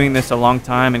been doing this a long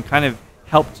time and kind of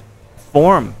helped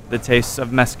form the tastes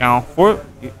of mezcal for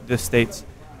the States?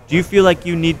 Do you feel like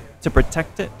you need to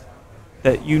protect it?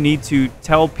 That you need to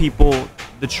tell people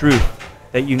the truth?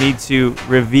 That you need to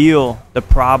reveal the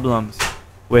problems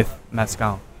with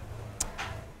mezcal?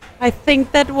 I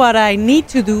think that what I need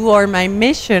to do, or my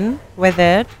mission with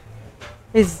it,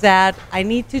 is that I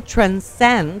need to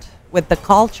transcend with the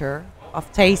culture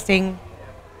of tasting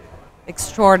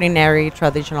extraordinary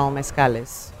traditional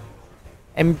mezcales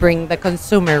and bring the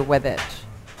consumer with it.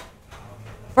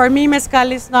 For me,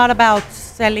 mezcal is not about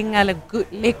selling a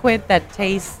good liquid that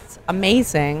tastes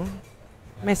amazing.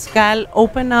 Mezcal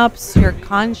opens up your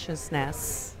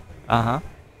consciousness. Uh-huh.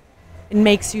 It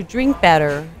makes you drink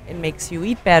better, it makes you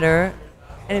eat better,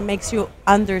 and it makes you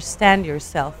understand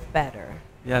yourself better.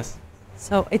 Yes.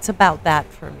 So it's about that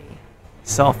for me.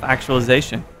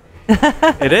 Self-actualization.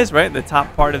 It is, right? The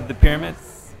top part of the pyramid.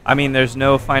 I mean, there's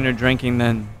no finer drinking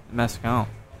than mezcal.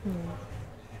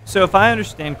 So if I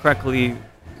understand correctly,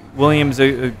 William's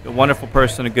a wonderful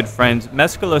person, a good friend.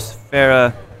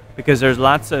 Mezcalosfera, because there's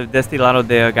lots of destilado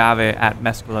de agave at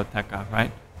Mezcaloteca,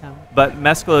 right? Yeah. But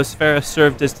Mezcalosfera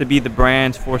served as to be the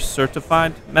brand for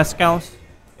certified mezcals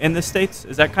in the States.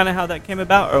 Is that kind of how that came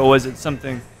about, or was it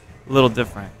something a little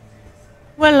different?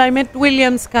 Well, I met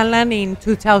William Scanlan in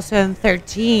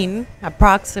 2013,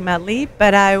 approximately,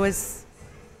 but I was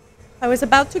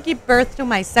about to give birth to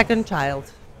my second child,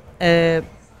 and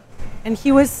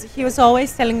he was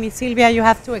always telling me, Silvia, you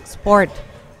have to export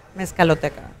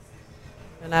Mezcaloteca,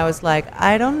 and I was like,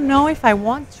 I don't know if I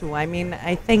want to. I mean,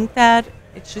 I think that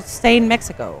it should stay in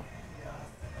Mexico.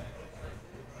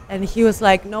 And he was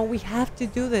like, no, we have to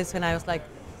do this, and I was like,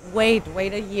 wait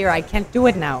a year, I can't do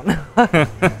it now.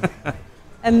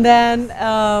 And then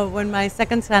when my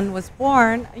second son was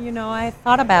born, I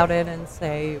thought about it and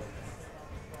say,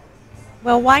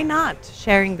 well, why not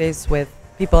sharing this with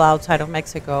people outside of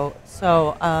Mexico?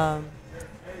 So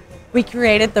we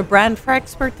created the brand for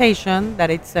exportation, that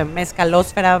it's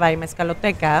Mezcalosfera by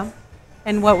Mezcaloteca.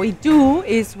 And what we do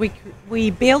is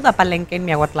we build a palenque in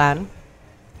Miahuatlan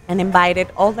and invited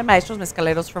all the maestros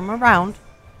mezcaleros from around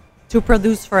to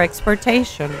produce for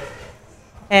exportation.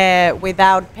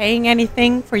 Without paying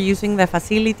anything for using the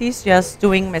facilities, just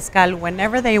doing mezcal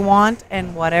whenever they want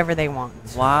and whatever they want.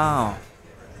 Wow.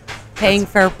 Paying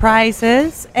fair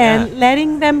prices and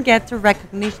letting them get the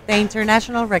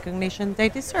international recognition they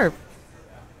deserve.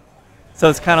 So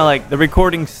it's kind of like the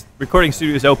recording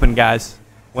studio is open, guys.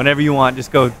 Whenever you want,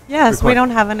 just go. Yes, record. we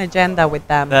don't have an agenda with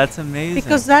them. That's amazing.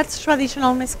 Because that's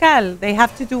traditional mezcal. They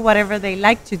have to do whatever they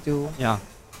like to do. Yeah.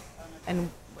 And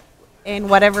in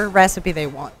whatever recipe they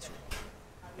want.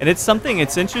 And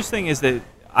it's interesting is that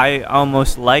I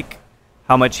almost like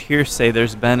how much hearsay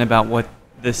there's been about what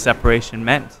this separation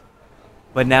meant.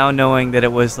 But now knowing that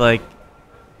it was like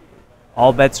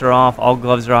all bets are off, all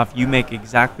gloves are off, you make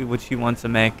exactly what she wants to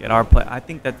make at our place. I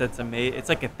think that's amazing. It's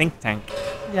like a think tank.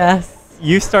 Yes.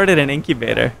 You started an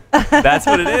incubator. That's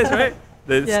what it is, right?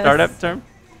 The Yes. startup term.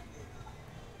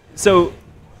 So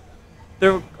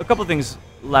there are a couple things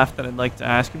left that I'd like to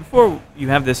ask you before you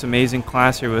have this amazing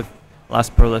class here with Las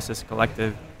Perlas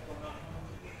Collective.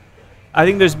 I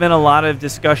think there's been a lot of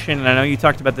discussion, and I know you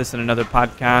talked about this in another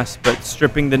podcast, but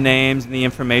stripping the names and the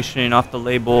information off the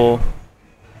label.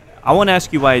 I want to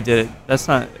ask you why you did it.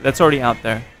 That's already out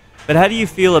there. But how do you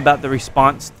feel about the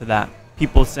response to that?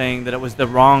 People saying that it was the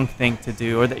wrong thing to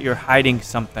do or that you're hiding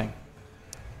something.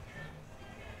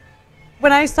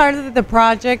 When I started the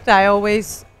project, I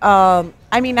always,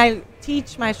 I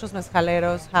teach maestros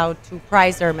mezcaleros how to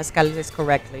price their mezcales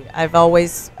correctly. I've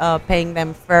always paying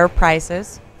them fair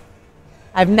prices.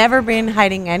 I've never been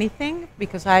hiding anything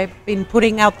because I've been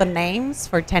putting out the names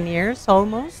for 10 years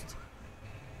almost.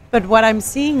 But what I'm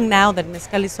seeing now that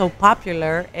mezcal is so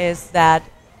popular is that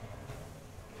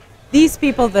these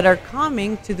people that are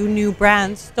coming to do new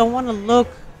brands don't want to look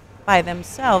by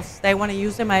themselves. They want to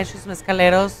use the maestros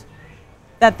mezcaleros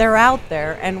that they're out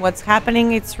there. And what's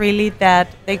happening, it's really that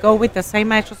they go with the same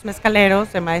maestros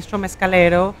mezcaleros. The maestro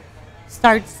mezcalero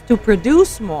starts to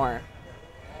produce more.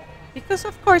 Because,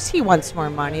 of course, he wants more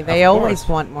money. They always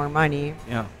want more money.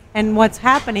 Yeah. And what's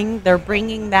happening, they're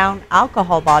bringing down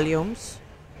alcohol volumes.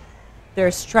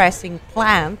 They're stressing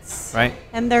plants. Right.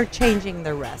 And they're changing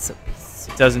the recipes.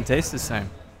 It doesn't taste the same.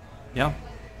 Yeah.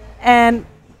 And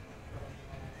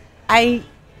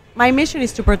my mission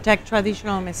is to protect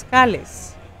traditional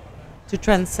mezcales, to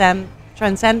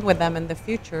transcend with them in the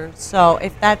future. So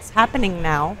if that's happening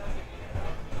now,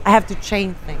 I have to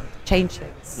change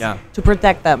things Yeah. to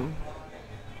protect them.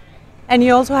 And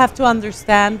you also have to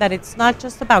understand that it's not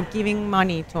just about giving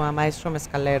money to a maestro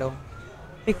mezcalero,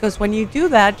 because when you do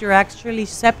that, you're actually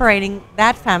separating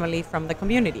that family from the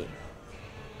community.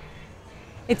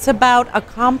 It's about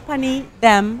accompany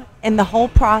them in the whole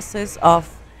process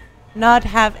of not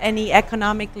have any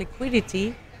economic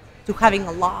liquidity to having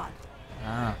a lot,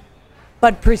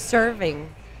 but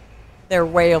preserving their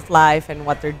way of life and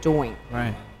what they're doing.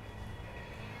 Right.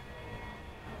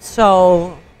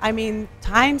 So,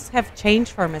 times have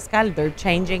changed for mezcal. They're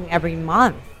changing every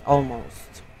month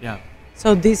almost. Yeah.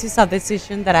 So this is a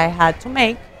decision that I had to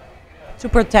make to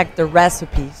protect the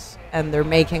recipes and their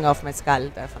making of mezcal,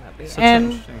 definitely.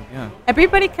 And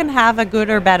everybody can have a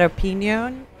good or bad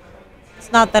opinion.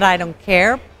 It's not that I don't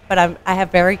care, but I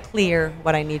have very clear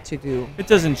what I need to do. It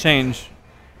doesn't change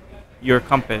your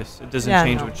compass. It doesn't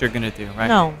change what you're going to do, right?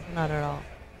 No, not at all.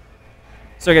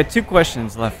 So I got two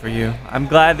questions left for you. I'm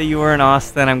glad that you were in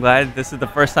Austin. I'm glad this is the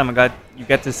first time you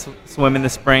got to swim in the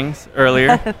springs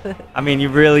earlier. You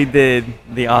really did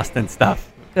the Austin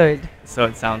stuff. Good. So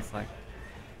it sounds like.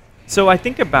 So I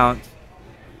think about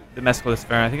the Mezcalis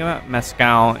Fair. I think about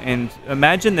mezcal, and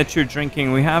imagine that you're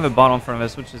drinking. We have a bottle in front of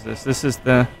us. Which is this? This is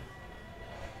the.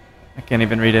 I can't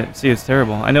even read it. See, it's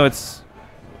terrible. I know it's.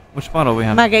 Which bottle we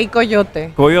have? Maguey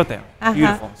Coyote. Coyote.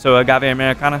 Beautiful. So agave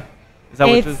Americana. Is that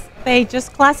what it is? They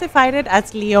just classified it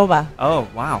as Lioba. Oh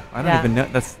wow! I don't even know.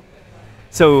 That's.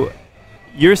 So,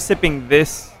 you're sipping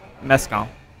this mezcal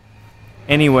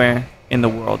anywhere in the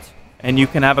world, and you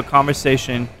can have a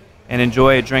conversation and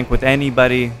enjoy a drink with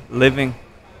anybody living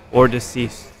or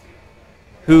deceased.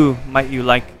 Who might you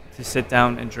like to sit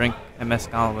down and drink a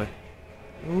mezcal with?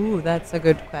 Ooh, that's a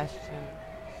good question.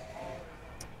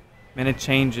 And it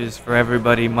changes for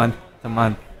everybody month to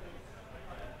month.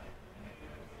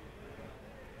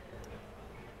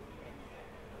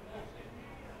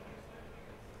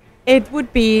 It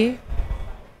would be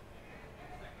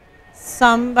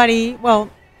somebody,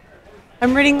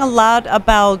 I'm reading a lot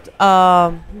about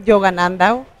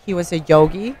Yogananda. He was a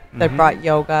yogi that brought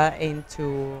yoga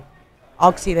into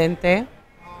Occidente.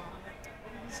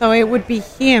 So it would be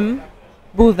him,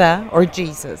 Buddha, or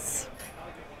Jesus.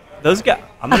 Those guys,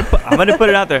 I'm gonna put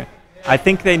it out there. I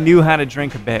think they knew how to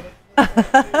drink a bit.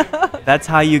 That's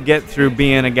how you get through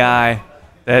being a guy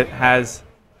that has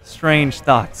strange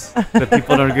thoughts that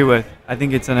people don't agree with. I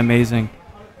think it's an amazing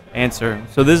answer.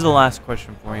 So this is the last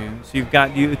question for you. So you've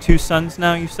got two sons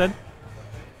now, you said?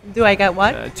 Do I get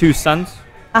what? 2 sons?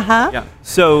 Uh-huh. Yeah.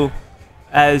 So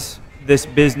as this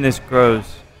business grows,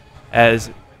 as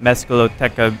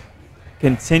Mezcaloteca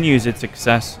continues its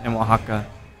success in Oaxaca.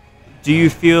 Do you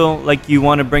feel like you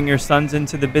want to bring your sons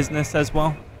into the business as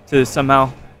well to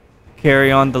somehow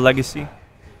carry on the legacy?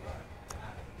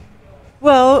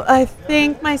 Well, I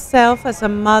think myself as a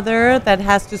mother that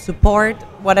has to support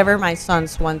whatever my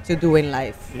sons want to do in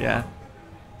life. Yeah.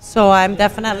 So I'm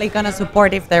definitely going to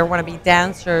support if they want to be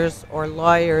dancers or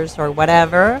lawyers or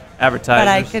whatever. Advertisers. But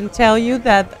I can tell you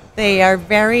that they are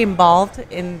very involved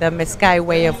in the mezcal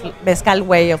way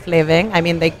of living. I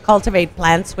mean, they cultivate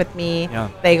plants with me. Yeah.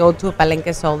 They go to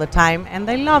palenques all the time, and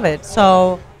they love it.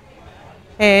 So,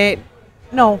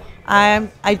 no,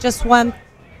 I just want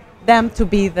them to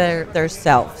be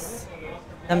themselves.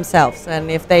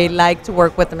 And if they like to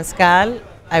work with the mezcal,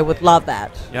 I would love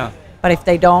that. Yeah. But if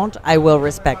they don't, I will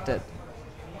respect it.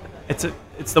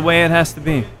 It's the way it has to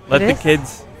be. Let the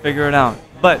kids figure it out.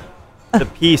 But the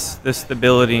peace, the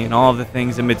stability, and all of the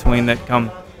things in between that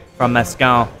come from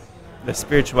mezcal, the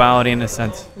spirituality in a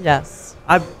sense. Yes.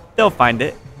 They'll find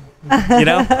it.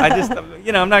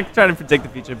 I'm not trying to predict the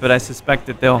future, but I suspect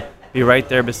that they'll be right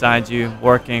there beside you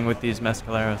working with these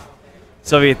mezcaleros.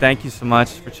 Sylvia, thank you so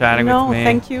much for chatting with me. No,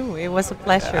 thank you. It was a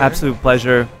pleasure. Absolute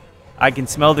pleasure. I can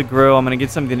smell the grill. I'm going to get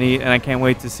something to eat, and I can't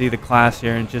wait to see the class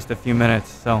here in just a few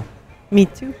minutes. So, me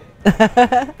too.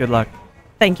 Good luck.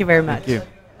 Thank you very much. Thank you.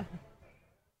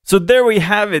 So there we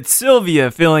have it. Sylvia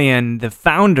Filian, the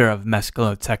founder of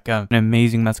Mezcaloteca, an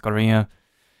amazing mezcaleria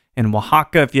in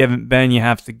Oaxaca. If you haven't been, you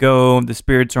have to go. The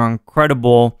spirits are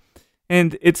incredible.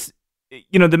 And it's,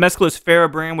 the Mezcal Esfera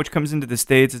brand, which comes into the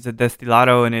States. It's a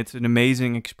destilado, and it's an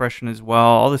amazing expression as well.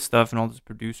 All this stuff and all these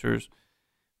producers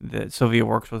that Sylvia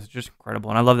works with is just incredible.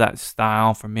 And I love that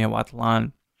style from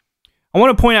Miahuatlan. I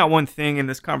want to point out one thing in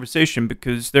this conversation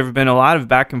because there have been a lot of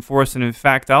back and forth. And in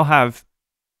fact, I'll have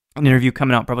an interview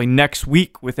coming out probably next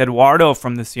week with Eduardo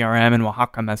from the CRM in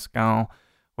Oaxaca Mezcal,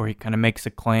 where he kind of makes a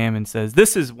claim and says,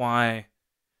 this is why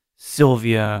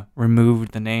Sylvia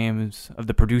removed the names of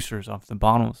the producers off the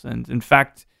bottles. And in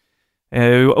fact,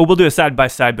 we'll do a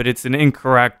side-by-side, but it's an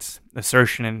incorrect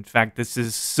assertion. In fact, this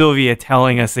is Sylvia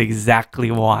telling us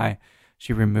exactly why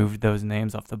she removed those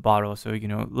names off the bottle. So,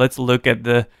 let's look at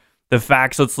the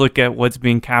facts. Let's look at what's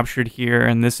being captured here.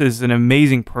 And this is an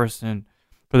amazing person.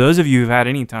 For those of you who've had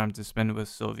any time to spend with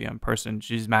Sylvia in person,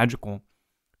 she's magical.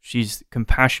 She's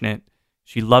compassionate.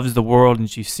 She loves the world, and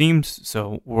she seems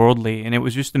so worldly. And it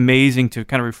was just amazing to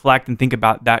kind of reflect and think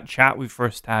about that chat we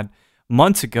first had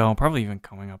months ago, probably even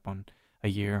coming up on a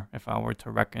year, if I were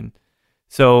to reckon.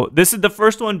 So this is the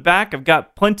first one back. I've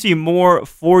got plenty more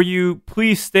for you.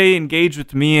 Please stay engaged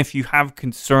with me if you have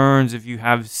concerns, if you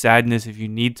have sadness, if you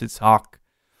need to talk.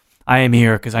 I am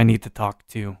here because I need to talk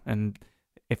too. And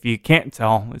if you can't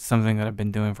tell, it's something that I've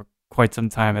been doing for quite some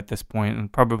time at this point,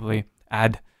 and probably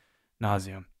ad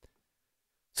nauseum.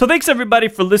 So thanks everybody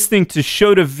for listening to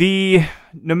Show to V.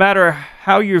 No matter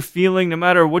how you're feeling, no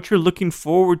matter what you're looking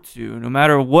forward to, no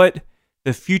matter what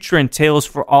the future entails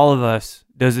for all of us,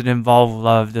 does it involve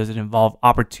love? Does it involve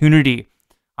opportunity?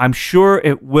 I'm sure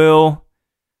it will.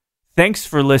 Thanks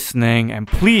for listening, and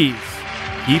please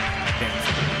keep dancing.